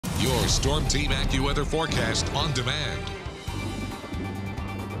Your Storm Team AccuWeather forecast on demand.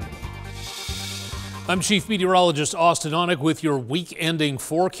 I'm Chief Meteorologist Austin Onek with your week-ending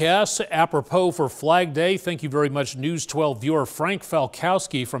forecast. Apropos for Flag Day, thank you very much, News 12 viewer Frank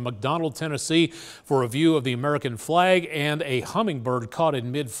Falkowski from McDonald, Tennessee, for a view of the American flag and a hummingbird caught in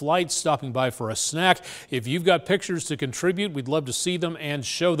mid-flight stopping by for a snack. If you've got pictures to contribute, we'd love to see them and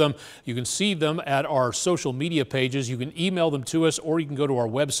show them. You can see them at our social media pages. You can email them to us, or you can go to our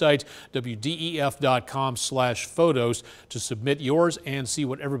website, wdef.com/photos, to submit yours and see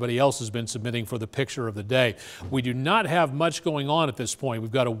what everybody else has been submitting for the picture of the day. We do not have much going on at this point.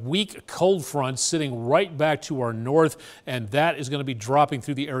 We've got a weak cold front sitting right back to our north, and that is going to be dropping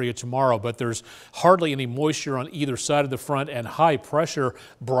through the area tomorrow, but there's hardly any moisture on either side of the front, and high pressure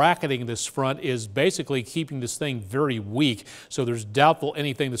bracketing this front is basically keeping this thing very weak, so there's doubtful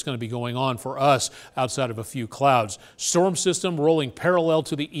anything that's going to be going on for us outside of a few clouds. Storm system rolling parallel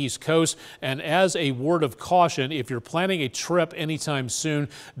to the east coast, and as a word of caution, if you're planning a trip anytime soon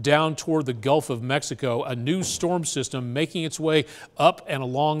down toward the Gulf of Mexico, a new storm system making its way up and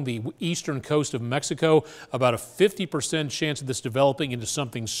along the eastern coast of Mexico. About a 50% chance of this developing into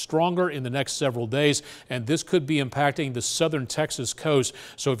something stronger in the next several days, and this could be impacting the southern Texas coast.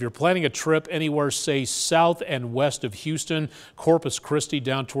 So if you're planning a trip anywhere, say south and west of Houston, Corpus Christi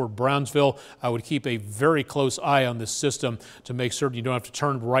down toward Brownsville, I would keep a very close eye on this system to make certain you don't have to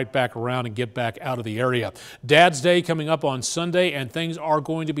turn right back around and get back out of the area. Dad's Day coming up on Sunday, and things are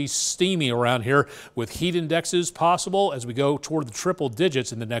going to be steamy around here, with heat indexes possible as we go toward the triple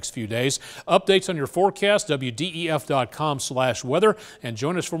digits in the next few days. Updates on your forecast, wdef.com/weather, and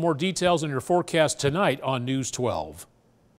join us for more details on your forecast tonight on News 12.